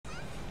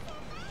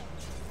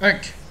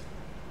Ark.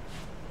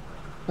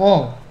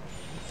 Whoa.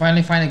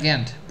 Finally find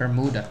again.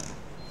 Bermuda.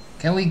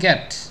 Can we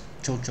get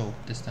chouchou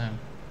this time?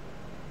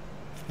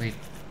 Wait.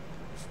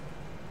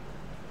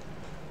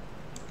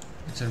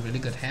 It's a really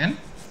good hand.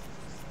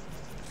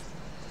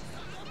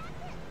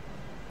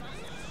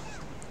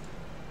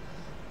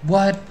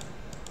 What?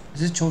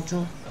 Is this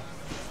chouchou?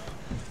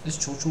 This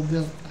chouchou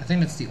build? I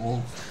think it's the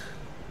old.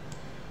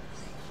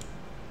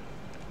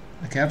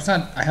 Okay,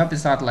 I hope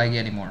it's not laggy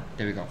anymore.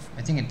 There we go.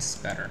 I think it's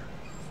better.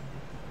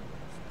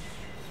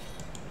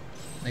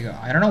 There you go.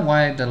 I don't know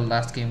why the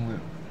last game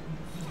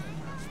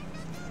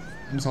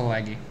I'm so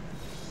laggy.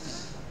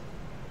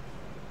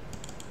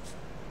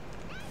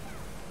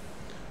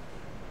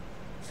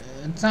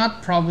 It's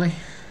not probably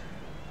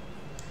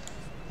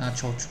not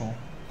chouchou.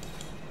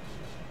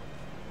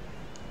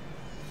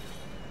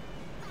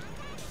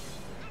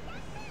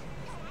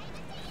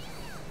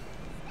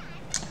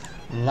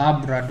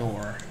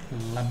 Labrador.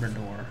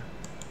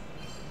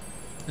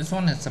 This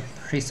one is a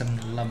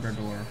prism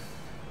Labrador.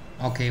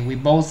 Okay, we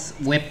both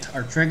whipped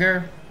our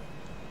trigger.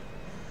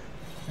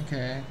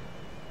 Okay.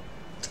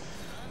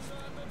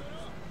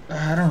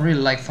 I don't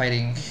really like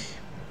fighting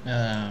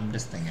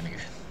this thing again.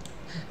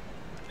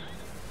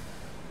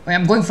 Wait,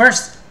 I'm going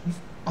first.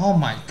 Oh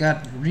my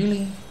god,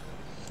 really?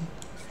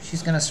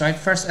 She's gonna strike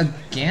first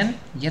again?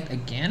 Yet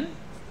again?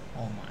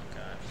 Oh my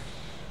god.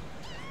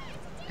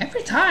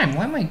 Every time,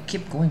 why am I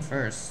keep going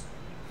first?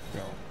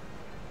 Bro.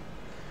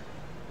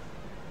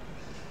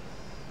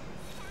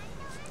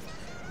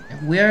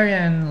 If we're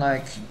in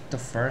like the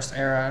first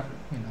era,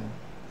 you know,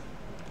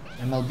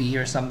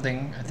 MLB or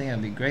something, I think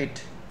it'd be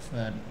great.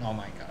 But oh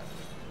my god.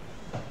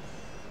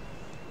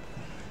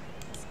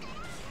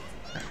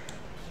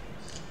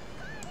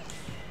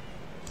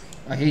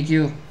 I hate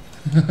you.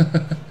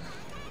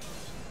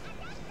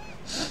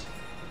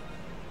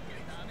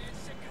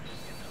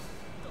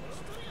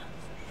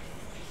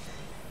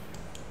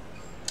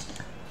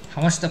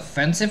 How much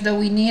defensive that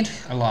we need?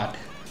 A lot.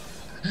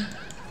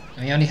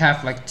 We only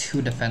have like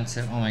 2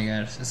 defensive. Oh my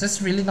god. Is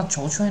this really not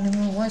chouchou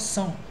anymore?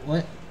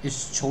 What is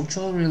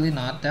chouchou really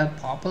not that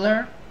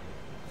popular?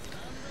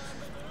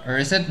 Or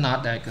is it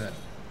not that good?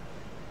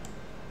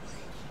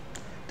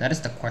 That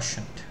is the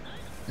question.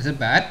 Is it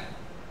bad?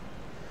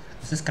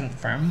 Is this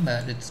confirmed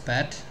that it's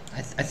bad?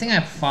 I think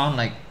I've found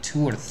like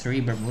 2 or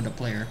 3 Bermuda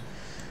player,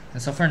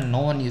 and so far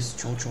no one used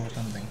chouchou or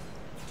something.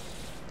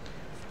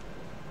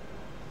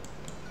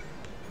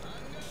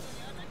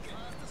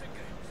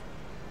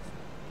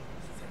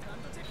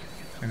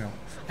 There we go.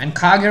 And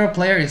Kagero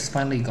player is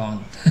finally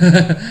gone.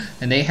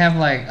 And they have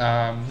like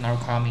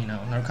Narukami now.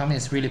 Narukami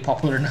is really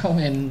popular now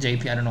in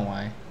JP. I don't know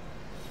why.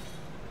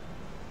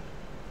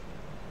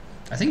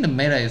 I think the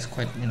meta is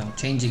quite, you know,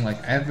 changing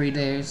like every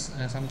day or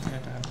something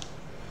like that.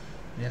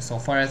 Yeah, so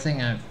far I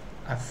think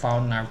I've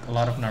found a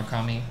lot of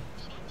Narukami.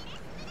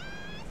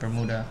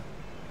 Bermuda.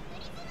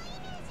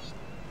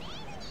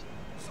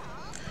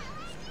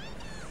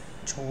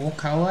 Chou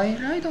kawaii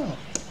raido.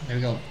 There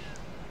we go.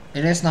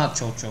 It is not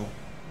chouchou.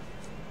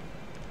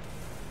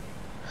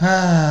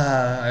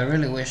 I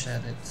really wish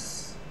that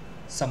it's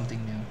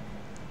something new.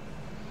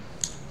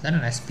 Is that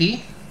an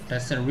SP?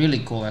 That's a really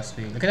cool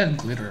SP. Look at that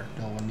glitter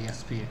though on the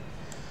SP.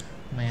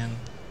 Man.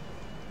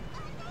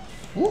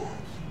 Woo!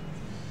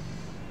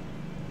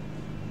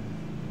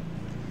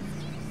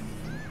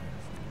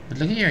 But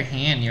look at your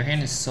hand. Your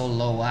hand is so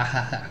low.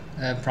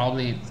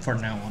 Probably for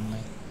now only.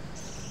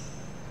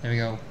 There we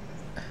go.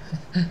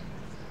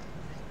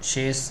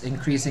 She's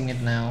increasing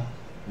it now.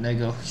 There you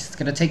go. She's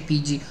gonna take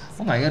PG.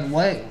 Oh my god,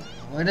 why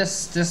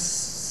is this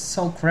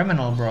so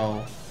criminal,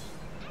 bro?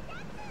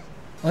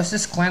 Why is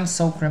this clan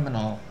so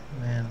criminal,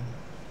 man?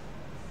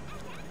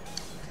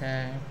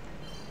 Okay.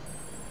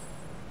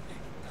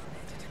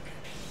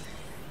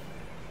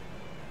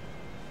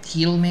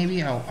 Heal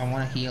maybe? I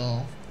want to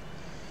heal.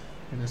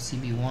 We go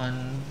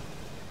CB1.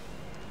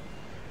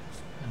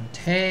 And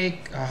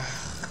take.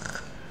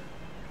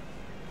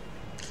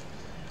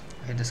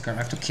 Okay, discard. I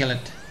have to kill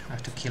it. I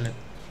have to kill it.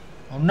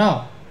 Oh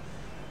no!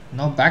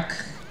 No back.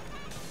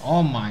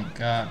 Oh my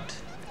god.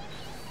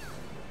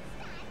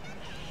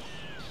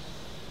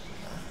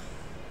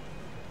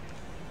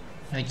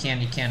 No, you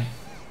can, you can.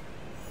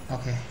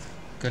 Okay.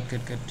 Good.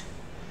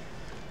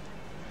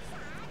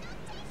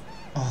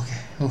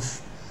 Okay.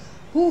 Oof.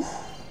 Whew.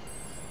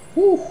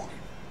 Whew.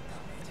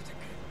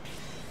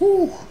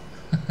 Whew.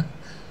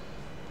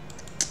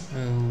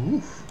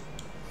 Oof.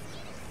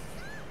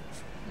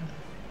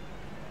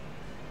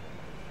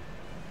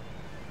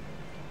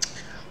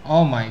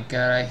 Oh my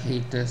god, I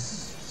hate this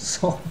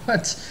so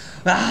much.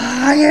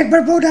 I hate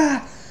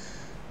Bermuda!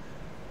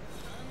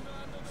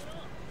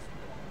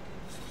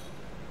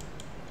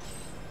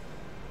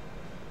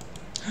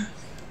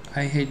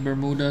 I hate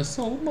Bermuda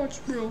so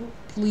much, bro.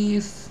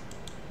 Please.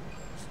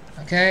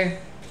 Okay.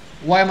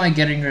 Why am I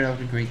getting rid of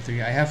the grade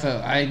 3?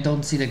 I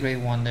don't see the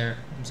grade 1 there.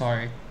 I'm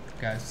sorry,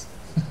 guys.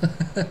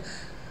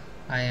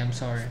 I am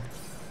sorry.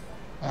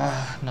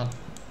 Not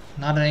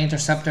an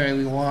interceptor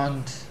we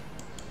want.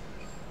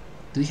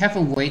 Do we have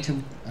a way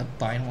to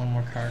bind 1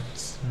 more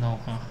cards? No,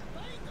 huh?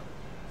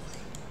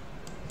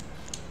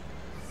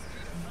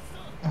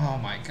 Oh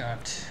my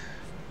god.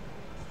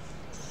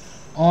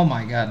 Oh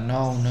my god,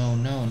 no, no,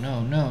 no,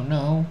 no, no,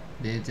 no.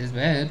 This is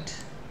bad.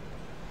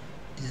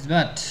 This is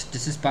bad.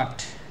 This is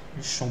bad.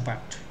 It's so bad.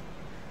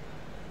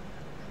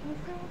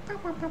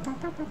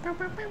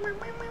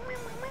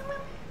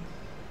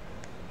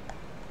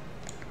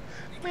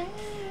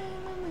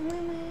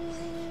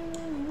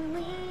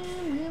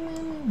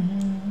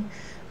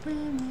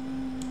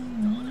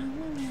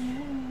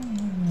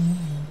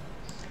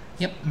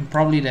 Yep, I'm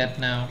probably dead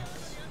now.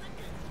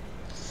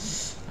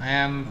 I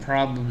am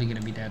probably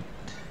gonna be dead.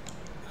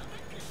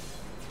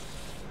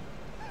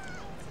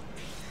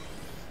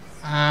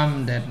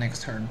 I'm dead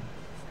next turn.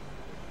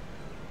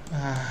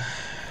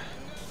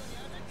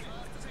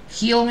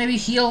 Heal, maybe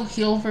heal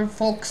for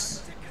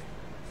folks.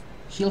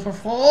 Heal for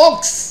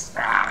folks.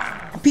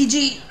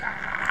 PG.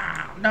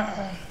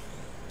 No.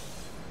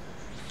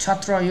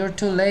 Chatra, you're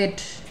too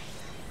late.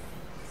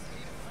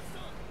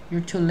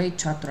 You're too late,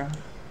 Chatra.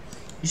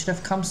 You should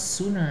have come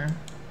sooner.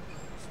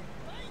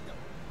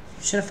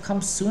 You should have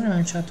come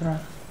sooner, Chatra.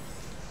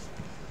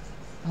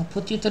 I'll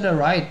put you to the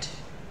right.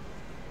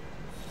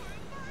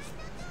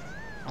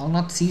 I'll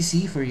not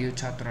CC for you,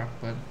 Chatra,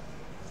 but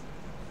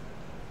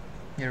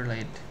you're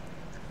late.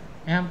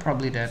 Yeah, I'm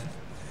probably dead.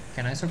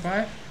 Can I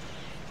survive?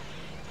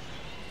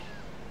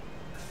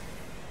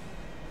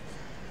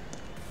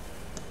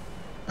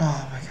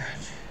 Oh my god.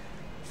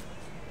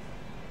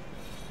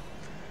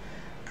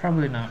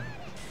 Probably not.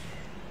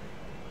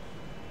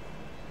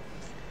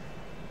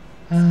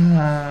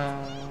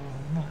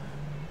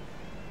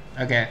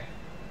 Okay.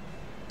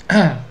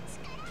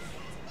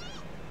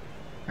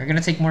 We're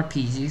gonna take more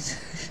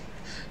PGs.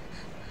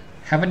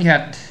 Haven't you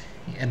had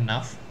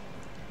enough?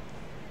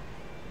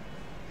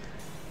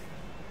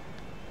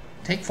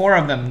 Take 4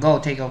 of them. Go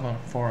take over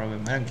 4 of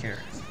them. I don't care.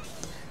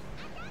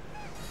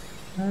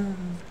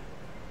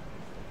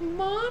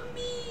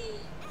 Mommy.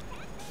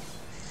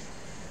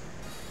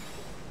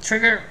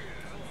 Trigger.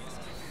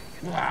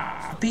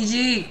 Wow,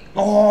 PG.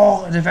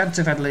 Oh,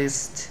 defensive at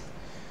least.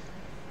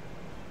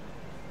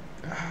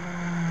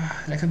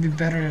 That could be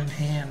better in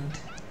hand.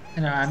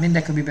 You know, I mean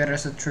that could be better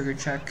as a trigger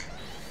check.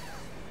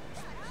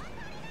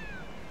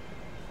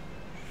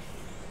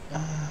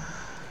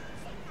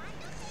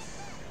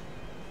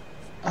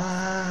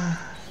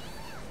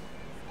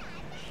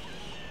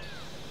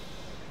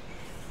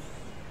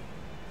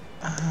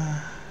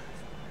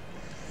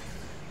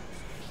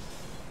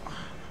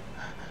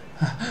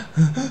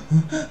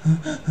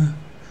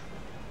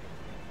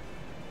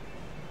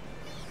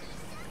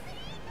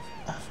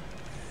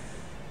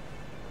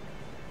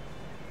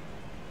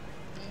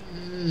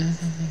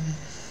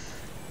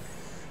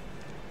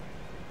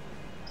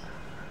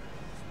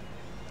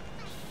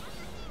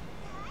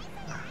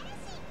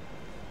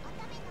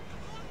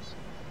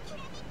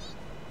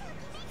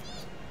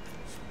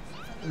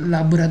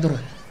 Labrador.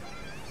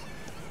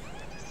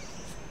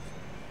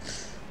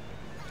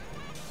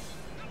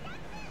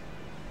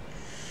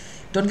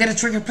 Don't get a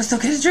trigger, please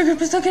don't get a trigger,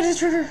 please don't get a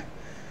trigger.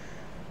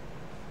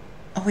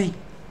 Oh wait.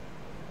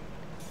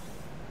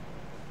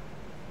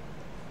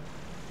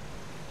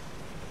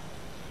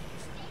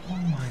 Oh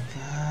my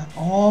god.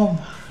 Oh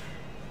my.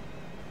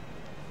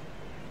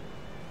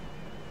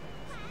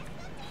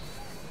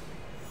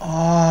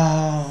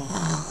 Oh.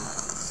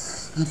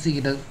 Good thing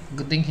it does,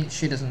 good thing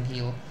she doesn't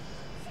heal.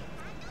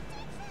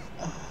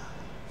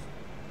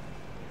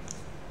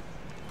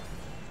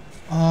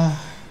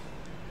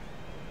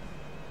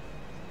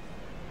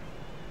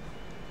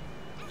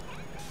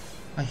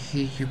 I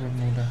hate you,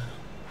 Bermuda.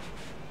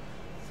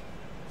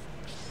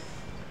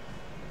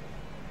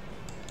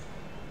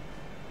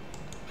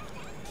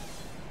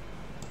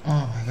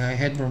 Oh my god, I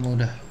hate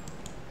Bermuda.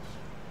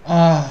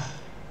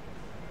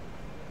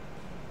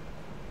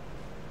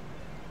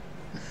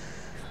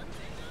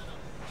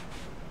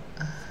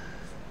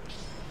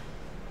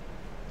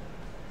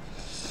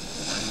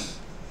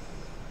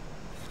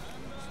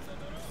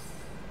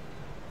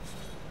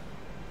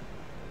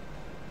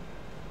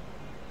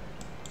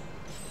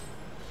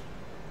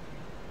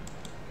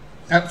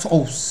 That's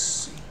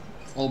almost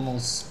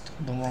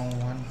the wrong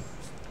one.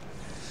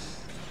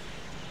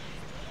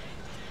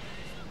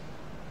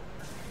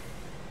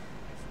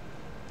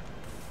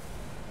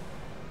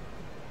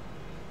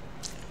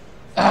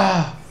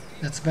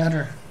 That's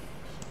better.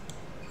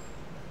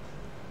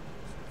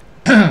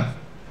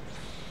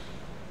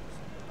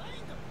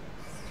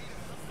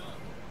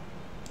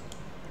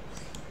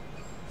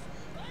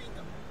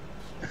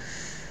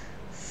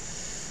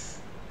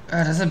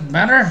 Does it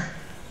matter?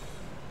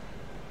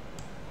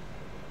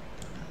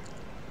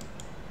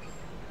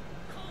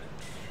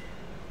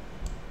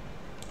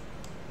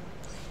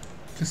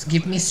 Just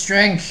give me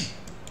strength.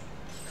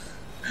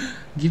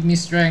 Give me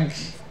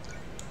strength.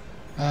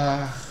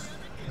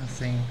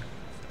 Nothing.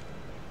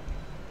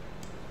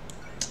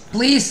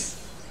 Please.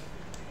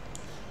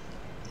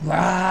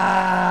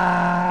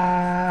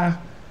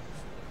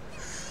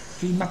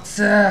 Climax.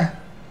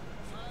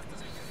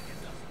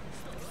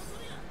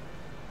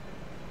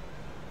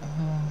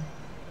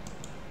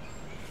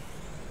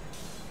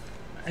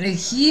 I need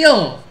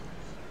heal.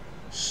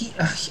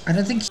 I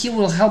don't think he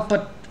will help,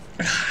 but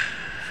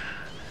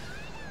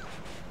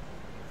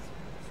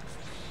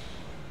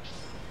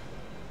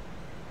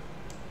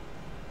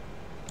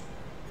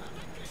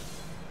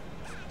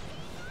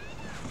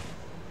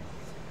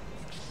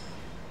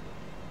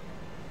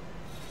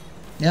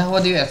yeah,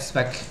 what do you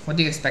expect? What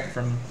do you expect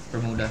from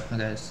Bermuda,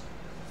 guys?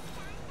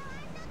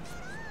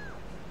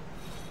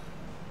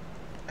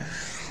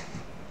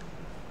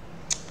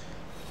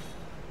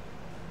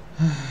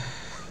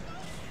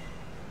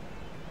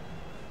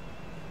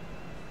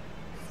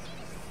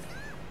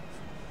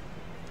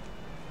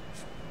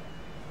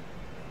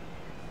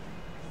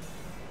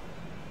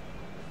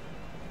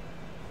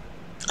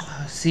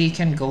 See, he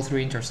can go through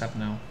intercept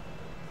now.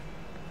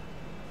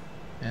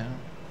 Yeah,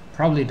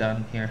 probably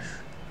done here.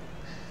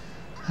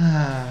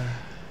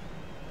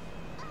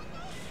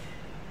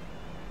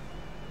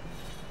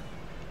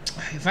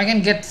 If I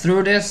can get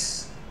through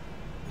this,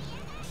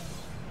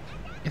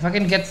 if I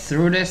can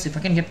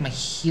get my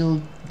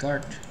heal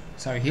guard,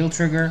 sorry, heal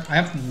trigger. I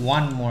have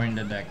one more in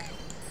the deck,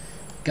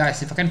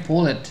 guys. If I can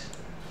pull it.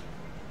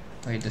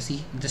 Wait,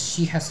 does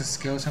she has a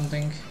skill or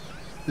something?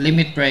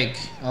 Limit break.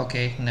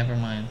 Okay, never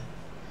mind.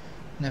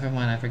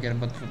 I forget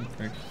about limit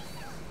break.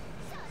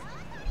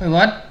 Wait,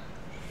 what?